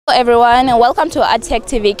Hello everyone, and welcome to AdTech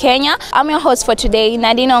TV Kenya. I'm your host for today,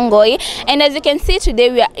 Nadine Ongoi, and as you can see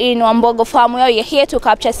today we are in Wambugu Farm where we're here to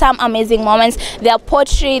capture some amazing moments. There are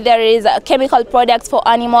poultry, there is chemical products for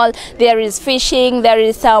animal, there is fishing, there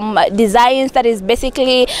is some designs that is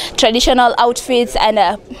basically traditional outfits and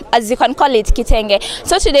as you can call it, kitenge.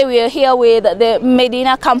 So today we are here with the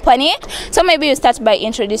Medina company. So maybe you start by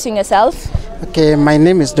introducing yourself. Okay, my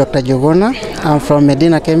name is Dr. Jogona. I'm from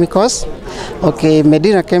Medina Chemicals. Okay,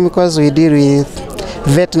 Medina Chemicals, we deal with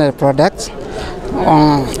veterinary products.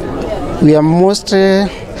 We are mostly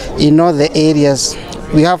in all the areas.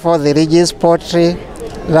 We have all the ranges, poultry,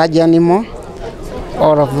 large animal,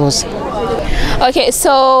 all of those. Okay,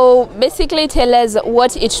 so basically tell us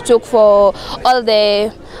what it took for all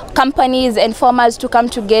the companies and farmers to come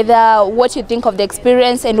together, what you think of the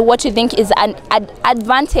experience and what you think is an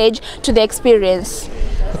advantage to the experience.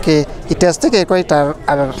 Okay, it has taken quite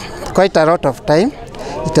a lot of time.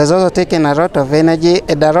 It has also taken a lot of energy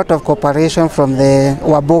and a lot of cooperation from the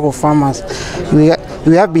Wambugu farmers.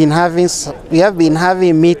 We have been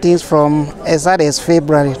having meetings from as early as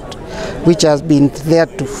February, which has been there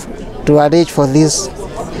to arrange for this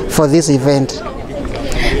event.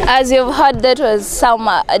 As you've heard, that was some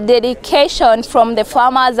dedication from the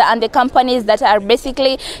farmers and the companies that are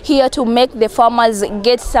basically here to make the farmers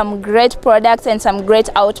get some great products and some great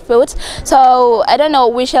output. So I don't know,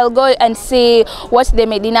 we shall go and see what the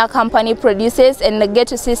Medina company produces and get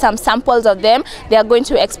to see some samples of them. They are going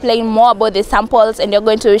to explain more about the samples and they're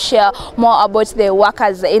going to share more about the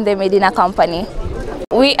workers in the Medina company.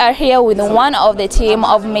 We are here with one of the team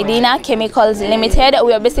of Medina Chemicals Limited.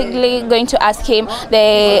 We are basically going to ask him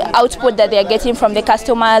the output that they are getting from the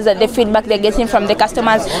customers, the feedback they're getting from the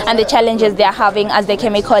customers, and the challenges they are having as the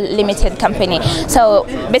Chemical Limited company. So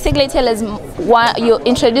basically tell us, you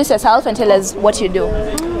introduce yourself and tell us what you do.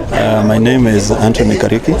 My name is Anthony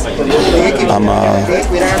Kariuki. I'm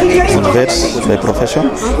a vet by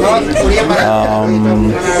profession.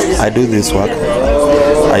 I do this work.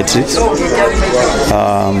 I treat,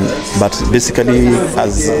 but basically,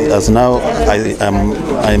 as now,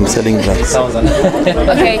 I'm selling drugs.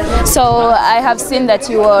 Okay, so I have seen that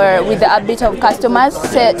you are with a bit of customers.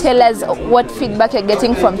 So tell us what feedback you're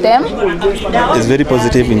getting from them. It's very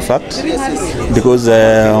positive, in fact, because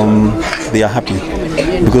they are happy.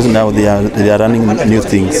 Because now they are running new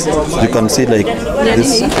things. You can see like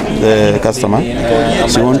this customer,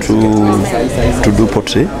 she wants to do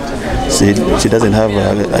poultry. She doesn't have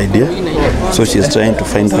an idea, so she is trying to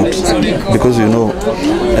find out, because you know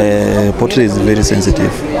poultry is very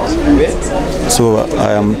sensitive. So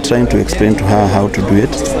I am trying to explain to her how to do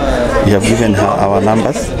it. We have given her our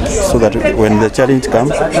numbers so that when the challenge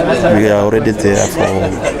comes, we are already there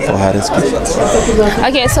for her rescue.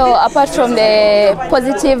 Okay, so apart from the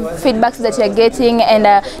positive feedbacks that you're getting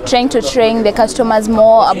and trying to train the customers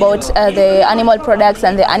more about the animal products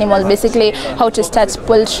and the animal, basically how to start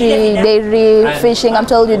poultry, dairy, fishing. I'm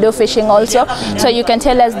told you do fishing also. So you can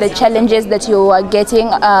tell us the challenges that you are getting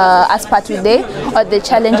as per today, or the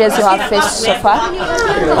challenges you have faced so far.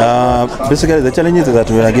 Basically, the challenges that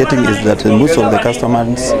we are getting is that most of the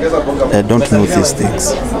customers don't know these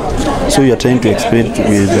things. So you are trying to explain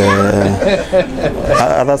with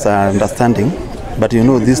others are understanding, but you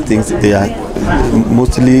know these things, they are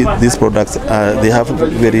mostly these products they have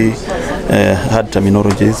very hard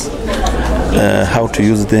terminologies. How to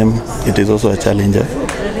use them, it is also a challenge.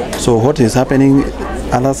 So what is happening,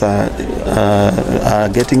 others are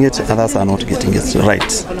getting it, others are not getting it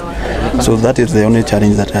right. So that is the only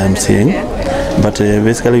challenge that I am seeing. But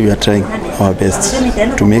basically we are trying our best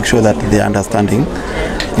to make sure that they are understanding.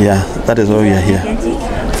 Yeah, that is why we are here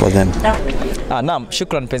for them. Naam,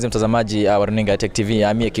 shukran mpenzi mtazamaji wa runinga AdTech TV.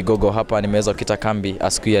 Amie Kigogo hapa nimeweza kukita kambi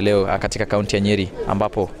siku ya leo katika kaunti ya Nyeri,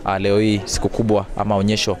 ambapo leo hii siku kubwa ama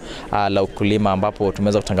onyesho la ukulima, ambapo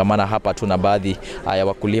tumeweza kutangamana hapa tu na baadhi ya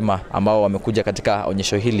wakulima ambao wamekuja katika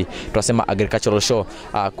onyesho hili. Tunasema agricultural show,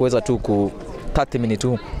 kuweza tu kutathmini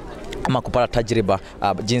tu ama kupata tajriba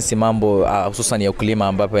jinsi mambo hususan ya ukulima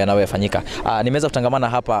ambapo yanayofanyika. Nimeweza kutangamana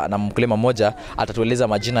hapa na mkulima mmoja, atatueleza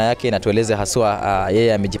majina yake na tueleze haswa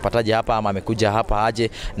yeye amejipataje hapa ama amekuja hapa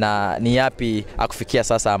aje na ni yapi akufikia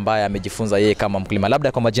sasa ambaye amejifunza yeye kama mkulima.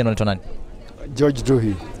 Labda kwa majina unaitwa nani? George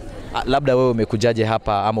Duhi. Labda wewe umekujaje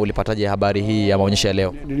hapa ama ulipataje habari hii ya maonyesho ya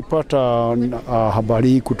leo? Nilipata habari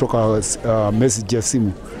hii kutoka message ya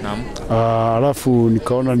simu. Naam. Alafu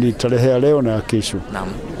nikaona ni tarehe ya leo na ya kesho. Naam.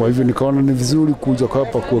 Kwa hivyo nikaona ni vizuri kuja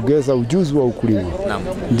hapa kuongeza ujuzi wa ukulima. Naam.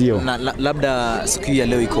 Ndio. Na labda siku ya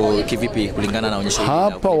leo iko kivipi kulingana na onyesho hili?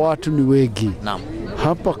 Hapa watu ni wengi. Naam.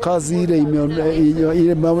 Hapa kazi ile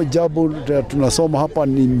jambo tunasoma hapa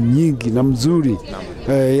ni nyingi na mzuri.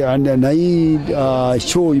 na hii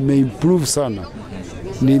show imeimprove sana.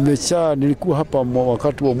 Nilikuwa hapa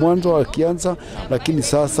wakati wa mwanzo akianza, lakini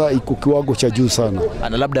sasa iko kiwango cha juu sana.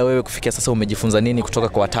 Na labda wewe kufikia sasa umejifunza nini kutoka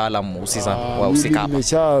kwa wataalamu wahusika hapa?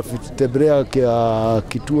 Nimeshatembea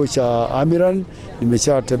kituo cha Amiran,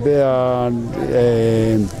 nimeshatembea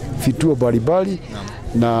vituo mbalimbali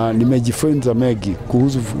na nimejifunza mengi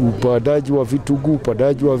kuhusu upandaji wa vitunguu,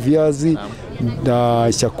 upandaji wa viazi na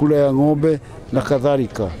chakula ya ng'ombe na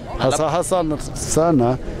kadhalika. Hasa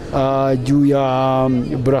sana juu ya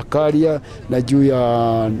brakaria na juu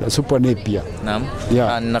ya super napier. Naam.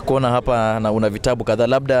 Yeah. Nakuona hapa na una vitabu kadhaa,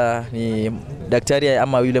 labda ni daktari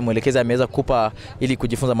ama yule mwelekezi ameweza kukupa ili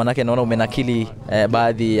kujifunza, manake naona umenakili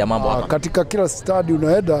baadhi ya mambo hapa. Katika kila study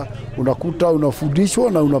unaenda unakuta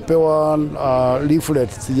unafundishwa na unapewa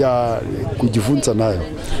leaflets ya kujifunza nayo.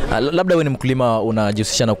 Labda wewe ni mkulima,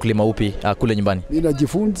 unajihusisha na ukulima upi kule nyumbani? Mimi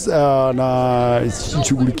najifunza na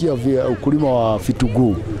shughulikia ukulima wa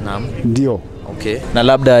vitunguu. Naam. Ndio. Okay. Na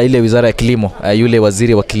labda ile wizara ya kilimo, yule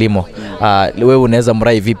waziri wa kilimo, wewe unaweza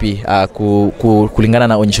mrai vipi kulingana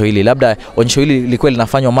na onyesho hili? Labda onyesho hili lilikuwa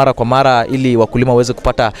linafanywa mara kwa mara ili wakulima waweze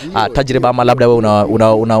kupata tajriba, ama labda wewe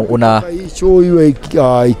una show iwe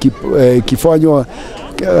ikifanywa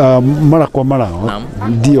mara kwa mara?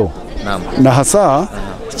 Ndio. Naam. Na hasa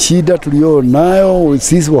shida tulio nayo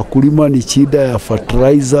sisi wakulima ni shida ya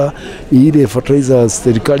fertilizer. Ile fertilizer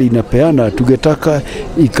serikali inapeana, tungetaka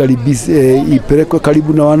ipelekwe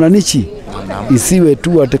karibu na wananchi, isiwe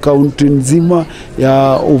tu at county nzima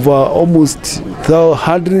ya over almost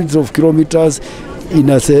hundreds of kilometers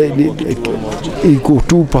iko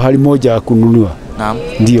tu pahali moja kununua. Naam.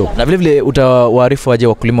 Ndio. Na vile vile utawaarifu waje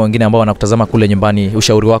wakulima wengine ambao wanakutazama kule nyumbani,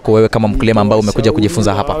 ushauri wako wewe kama mkulima ambao umekuja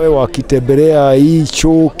kujifunza hapa? Wewe wakitembelea hii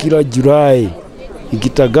show kila Julai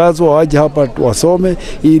ikitangazwa, waje hapa wasome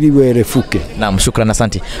ili werefuke. Naam, shukrani,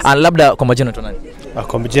 asante. Labda kwa majina tu nani?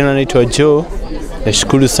 Kwa majina naitwa Joe.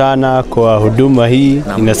 Nashukuru sana kwa huduma hii.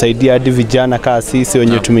 Inasaidia hadi vijana kama sisi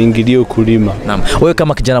wenye tumeingilia ukulima. Naam. Wewe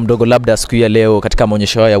kama kijana mdogo, labda siku ya leo katika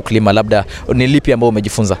maonyesho ya ukulima, labda ni lipi ambao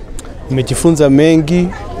umejifunza? Nimejifunza mengi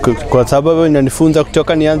kwa sababu inanifunza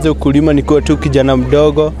kutoka nianze ukulima nikiwa tu kijana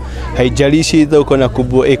mdogo. Haijalishi hizo uko na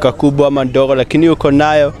eka kubwa ama ndogo, lakini uko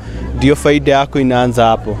nayo ndio faida yako inaanza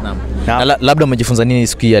hapo. Naam. Na labda umejifunza nini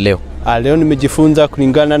siku ya leo? Leo nimejifunza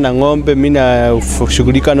kulingana na ng'ombe. Mimi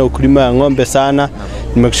nashughulika na ukulima wa ng'ombe sana.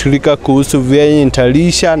 Nimeshughulika kuhusu venye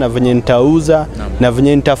nitalisha na venye nitauza na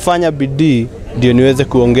venye nitafanya bidii ndio niweze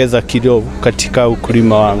kuongeza kilo katika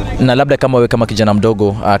ukulima wangu. Na labda kama wewe kama kijana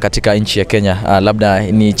mdogo katika nchi ya Kenya, labda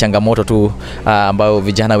ni changamoto tu ambayo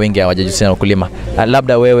vijana wengi hawajajihusisha na ukulima.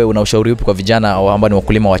 Labda wewe una ushauri upi kwa vijana ambao ni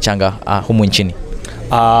wakulima wachanga humu nchini?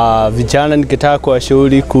 Vijana nikitaka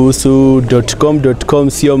kuwashauri kuhusu .com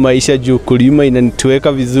sio maisha juu kulima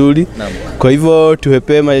inanituweka vizuri. Kwa hivyo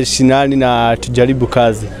tuhepe mashinani na tujaribu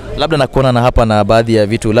kazi. Labda nakuona na hapa na baadhi ya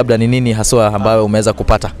vitu, labda ni nini haswa ambayo umeweza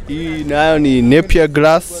kupata? Hii nayo ni napier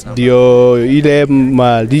grass, ndio ile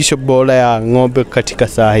malisho bora ya ng'ombe katika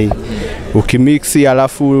saa hii. Ukimixi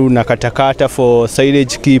alafu nakatakata for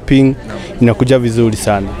silage keeping, inakuja vizuri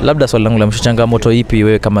sana. Labda swali langu la mwisho, changamoto ipi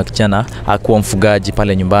wewe kama kijana kuwa mfugaji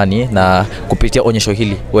pale nyumbani na kupitia onyesho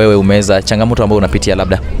hili wewe umeweza, changamoto ambayo unapitia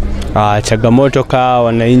labda? Changamoto kwa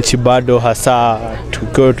wananchi bado, hasa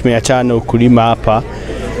tukiwa tumeachana na ukulima hapa,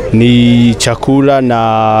 ni chakula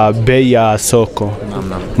na bei ya soko.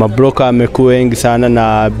 Mabroka amekuwa wengi sana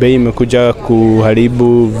na bei imekuja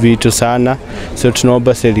kuharibu vitu sana. So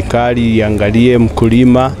tunaomba serikali iangalie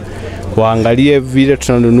mkulima, waangalie vile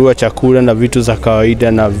tunanunua chakula na vitu za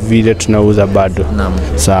kawaida na vile tunauza bado. Naam.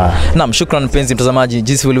 Sawa. Naam, shukrani mpenzi mtazamaji.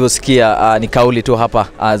 Jinsi ulivyosikia ni kauli tu hapa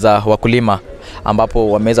za wakulima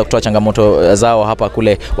ambapo wameweza kutoa changamoto zao hapa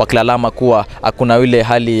kule, wakilalama kuwa hakuna ile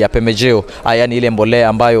hali ya pembejeo, yani ile mbolea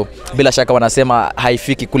ambayo bila shaka wanasema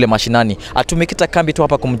haifiki kule mashinani. Tumekita kambi tu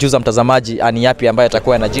hapa kumjuza mtazamaji ni yapi ambayo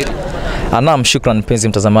atakuwa yanajiri. Naam, shukrani mpenzi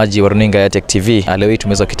mtazamaji wa runinga ya Tech TV. Leo hii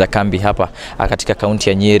tumeweza kukita kambi hapa katika kaunti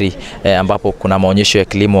ya Nyeri ambapo kuna maonyesho ya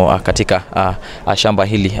kilimo katika shamba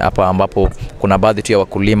hili hapa, ambapo kuna baadhi tu ya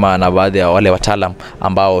wakulima na baadhi ya wale wataalamu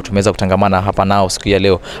ambao tumeweza kutangamana hapa nao siku ya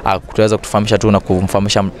leo, tutaweza kutufahamisha tu na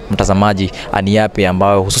kumfahamisha mtazamaji ni yapi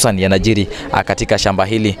ambayo hususan yanajiri katika shamba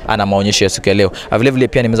hili ana maonyesho ya siku ya leo. Vile vile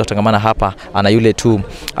pia nimeweza kutangamana hapa ana yule tu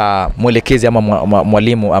mwelekezi ama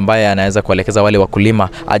mwalimu ambaye anaweza kuelekeza wale wakulima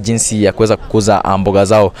jinsi ya kuweza kukuza mboga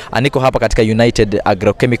zao. Niko hapa katika United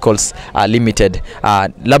Agrochemicals Limited.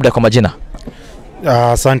 Labda kwa majina?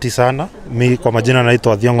 Asante sana. Mimi kwa majina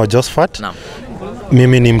naitwa Thiongo Josephat. Naam.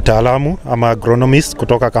 Mimi ni mtaalamu ama agronomist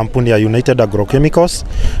kutoka kampuni ya United Agrochemicals.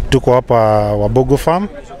 Tuko hapa Wambugu Farm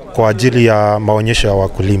kwa ajili ya maonyesho ya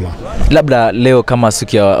wakulima. Labda leo kama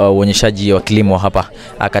siku ya uonyeshaji wa kilimo hapa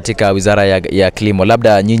katika Wizara ya Kilimo,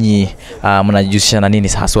 labda nyinyi mnajihusisha na nini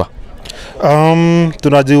haswa?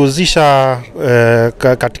 Tunajihusisha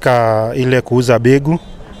katika ile kuuza begu,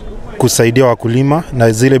 kusaidia wakulima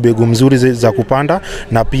na zile begu mzuri za kupanda,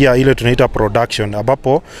 na pia ile tunaita production,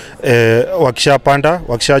 ambapo wakishapanda,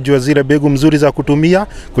 wakishajua zile begu mzuri za kutumia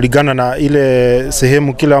kulingana na ile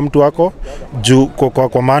sehemu kila mtu wako juu,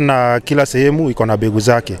 kwa maana kila sehemu iko na begu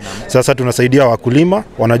zake. Sasa tunasaidia wakulima,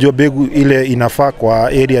 wanajua begu ile inafaa kwa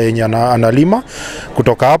area yenye analima.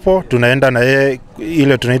 Kutoka hapo tunaenda na yeye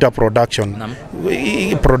ile tunaita production.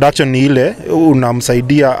 Production ni ile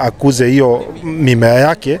unamsaidia akuze hiyo mimea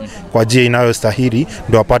yake kwa njia inayostahili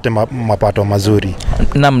ndio apate mapato mazuri.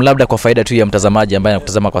 Naam, labda kwa faida tu ya mtazamaji ambaye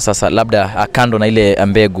anakutazama kwa sasa, labda kando na ile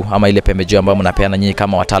mbegu ama ile pembejeo ambayo mnapeana nyinyi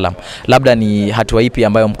kama wataalamu, labda ni hatua ipi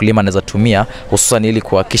ambayo mkulima anaweza tumia hususan ili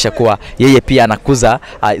kuhakikisha kuwa yeye pia anakuza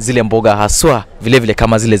zile mboga haswa vile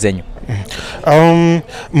kama zile zenyu?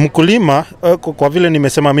 Mkulima, kwa vile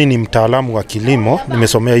nimesema mimi ni mtaalamu wa kilimo,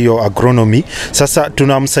 nimesomea hiyo agronomy. Sasa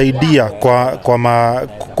tunamsaidia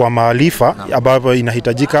kwa maarifa ambayo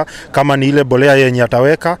inahitajika, kama ni ile bolea yenye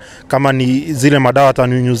ataweka, kama ni zile madawa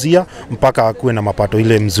atanyunyuzia, mpaka akuwe na mapato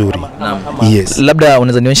ile mzuri. Yes. Labda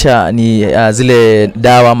unaweza nionyesha ni zile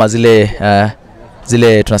dawa ama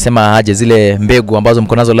zile tunasema aje, zile mbegu ambazo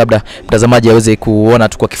mko nazo, labda mtazamaji aweze kuona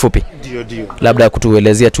tu kwa kifupi? Ndio. Labda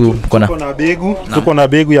kutuelezea tu tuko na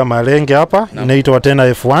begu ya malenge hapa, inaitwa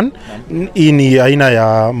tena F1. Hii ni aina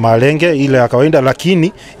ya malenge ile ya kawaida,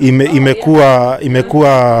 lakini imekuwa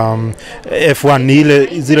F1 ni ile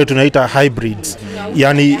zile tunaita hybrids.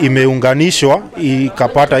 Yani imeunganishwa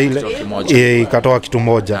ikapata ile ikatoa kitu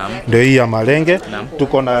moja. Ndio hii ya malenge.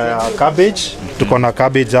 Tuko na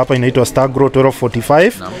cabbage, hapa inaitwa Stargrow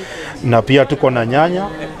 1245. Na pia tuko na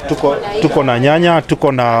nyanya,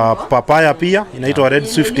 tuko na papaya pia inaitwa Red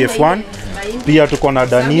Swift F1. Pia tuko na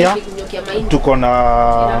dania, tuko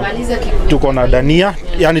na dania,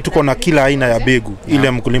 yani tuko na kila aina ya begu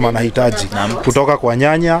ile mkulima anahitaji, kutoka kwa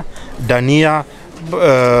nyanya, dania,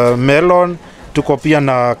 melon, tuko pia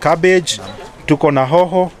na cabbage, tuko na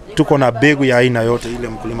hoho, tuko na begu ya aina yote ile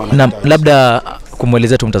mkulima anahitaji. Na labda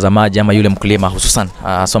kumwelezea tu mtazamaji ama yule mkulima hususan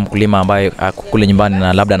hasa mkulima ambaye kule nyumbani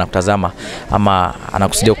na labda anakutazama ama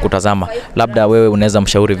anakusudia kukutazama, labda wewe unaweza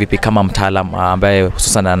mshauri vipi kama mtaalamu ambaye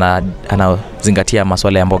hususan anazingatia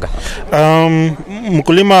masuala ya mboga?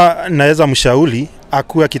 Mkulima naweza mshauri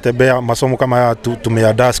akuwe akitembea masomo kama haya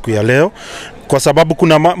tumeandaa siku ya leo, kwa sababu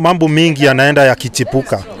kuna mambo mengi yanaenda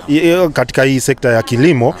yakichipuka katika hii sekta ya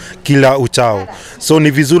kilimo kila uchao. So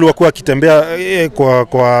ni vizuri wakuwa akitembea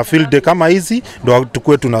kwa field kama hizi ndio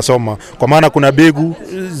tukue tunasoma, kwa maana kuna begu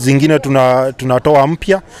zingine tunatoa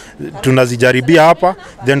mpya, tunazijaribia hapa,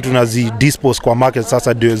 then tunazidispose kwa market,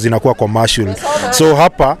 sasa ndio zinakuwa commercial. So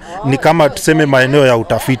hapa ni kama tuseme maeneo ya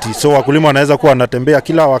utafiti, so wakulima wanaweza kuwa wanatembea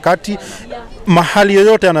kila wakati mahali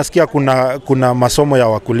yoyote anasikia kuna masomo ya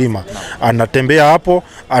wakulima, anatembea hapo,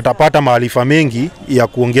 atapata maarifa mengi ya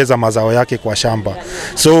kuongeza mazao yake kwa shamba.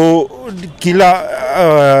 So kila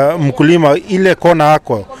mkulima ile kona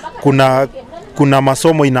yako kuna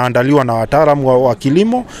masomo inaandaliwa na wataalamu wa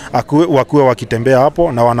kilimo, wakuwe wakitembea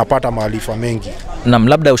hapo na wanapata maarifa mengi. Naam,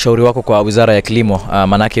 labda ushauri wako kwa Wizara ya Kilimo,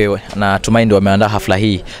 manake natumai ndio wameandaa hafla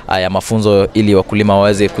hii ya mafunzo ili wakulima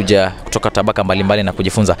waweze kuja kutoka tabaka mbalimbali na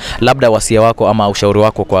kujifunza. Labda wasia wako ama ushauri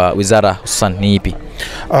wako kwa wizara hususan ni ipi?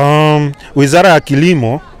 Wizara ya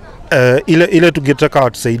Kilimo ile tungetaka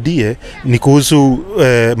watusaidie ni kuhusu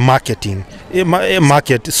marketing,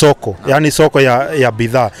 soko, yani soko ya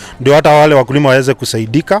bidhaa, ndio hata wale wakulima waweze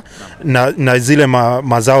kusaidika na zile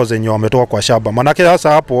mazao zenye wametoka kwa shamba. Manake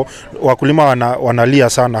sasa hapo wakulima wanalia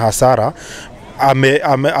sana hasara.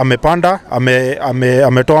 Amepanda,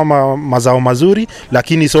 ametoa mazao mazuri,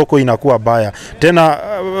 lakini soko inakuwa baya. Tena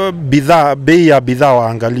bei ya bidhaa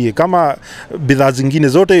waangalie, kama bidhaa zingine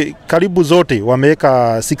zote karibu zote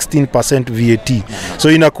wameweka 16% VAT.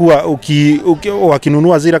 So inakuwa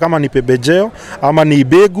wakinunua zile kama ni pembejeo ama ni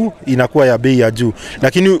begu, inakuwa ya bei ya juu.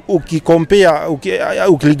 Lakini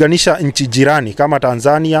ukilinganisha nchi jirani kama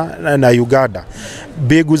Tanzania na Uganda,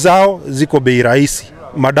 begu zao ziko bei rahisi,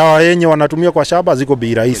 madawa yenye wanatumia kwa shamba ziko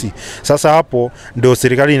bei rahisi. Sasa hapo ndio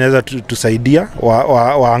serikali inaweza tusaidia,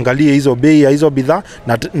 waangalie hizo bei ya hizo bidhaa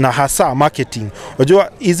na hasa marketing. Unajua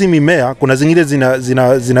hizi mimea kuna zingine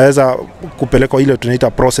zinaweza kupelekwa ile tunaita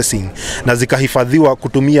processing na zikahifadhiwa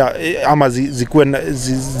kutumia ama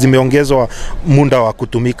zimeongezwa muda wa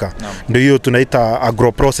kutumika. Ndio hiyo tunaita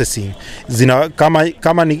agro processing.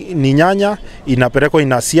 Kama ni nyanya inapelekwa,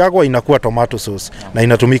 inasiagwa, inakuwa tomato sauce na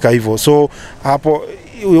inatumika hivyo. So hapo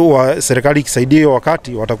serikali ikisaidia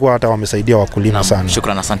wakati watakuwa hata wamesaidia wakulima sana.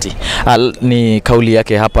 Shukrani, asante. Ni kauli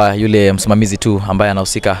yake hapa yule msimamizi tu ambaye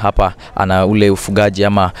anahusika hapa ana ule ufugaji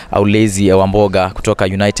ama ulezi wa mboga kutoka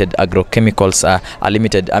United Agrochemicals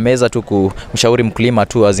Limited. Ameweza tu kumshauri mkulima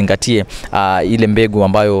tu azingatie ile mbegu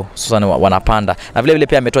ambayo hususan wanapanda, na vile vile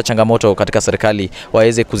pia ametoa changamoto katika serikali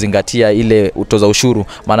waweze kuzingatia ile utoza ushuru,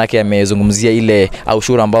 maana yake amezungumzia ile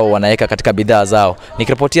ushuru ambao wanaweka katika bidhaa zao.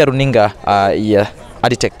 Nikiripotia runinga ya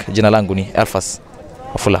Aditech, jina langu ni Elfas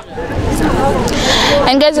Wafula.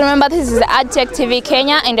 And guys, remember this is Adtech TV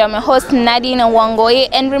Kenya and I'm your host Nadine Wangoi,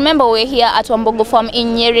 and remember we're here at Wambugu Farm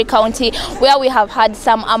in Nyeri County, where we have had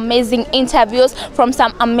some amazing interviews from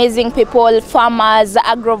some amazing people, farmers,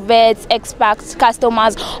 agrovets, experts,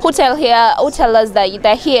 customers who tell us that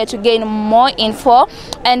they're here to gain more info,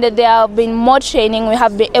 and there have been more training. We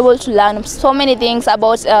have been able to learn so many things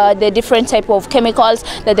about the different type of chemicals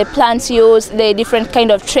that the plants use, the different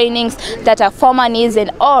kind of trainings that a farmer needs,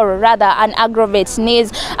 and or rather an agrovet needs,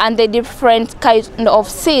 and the different kind of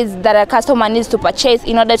seeds that a customer needs to purchase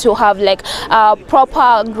in order to have like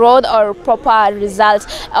proper growth or proper results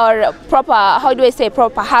or proper, how do I say,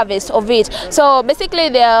 proper harvest of it. So basically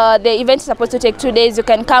the event is supposed to take 2 days. You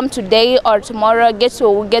can come today or tomorrow,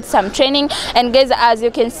 get some training. And guys, as you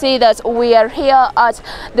can see that we are here at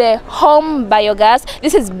the home biogas.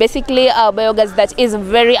 This is basically a biogas that is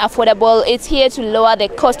very affordable. It's here to lower the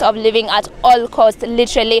cost of living at all costs,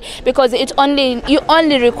 literally, because you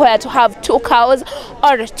only require to have 2 cows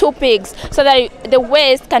or 2 pigs, so that the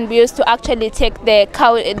waste can be used to actually take the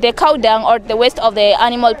cow dung, or the waste of the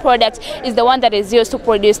animal product is the one that is used to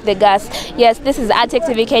produce the gas. Yes, this is Adtech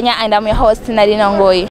TV Kenya and I'm your host Nadine Wangoi.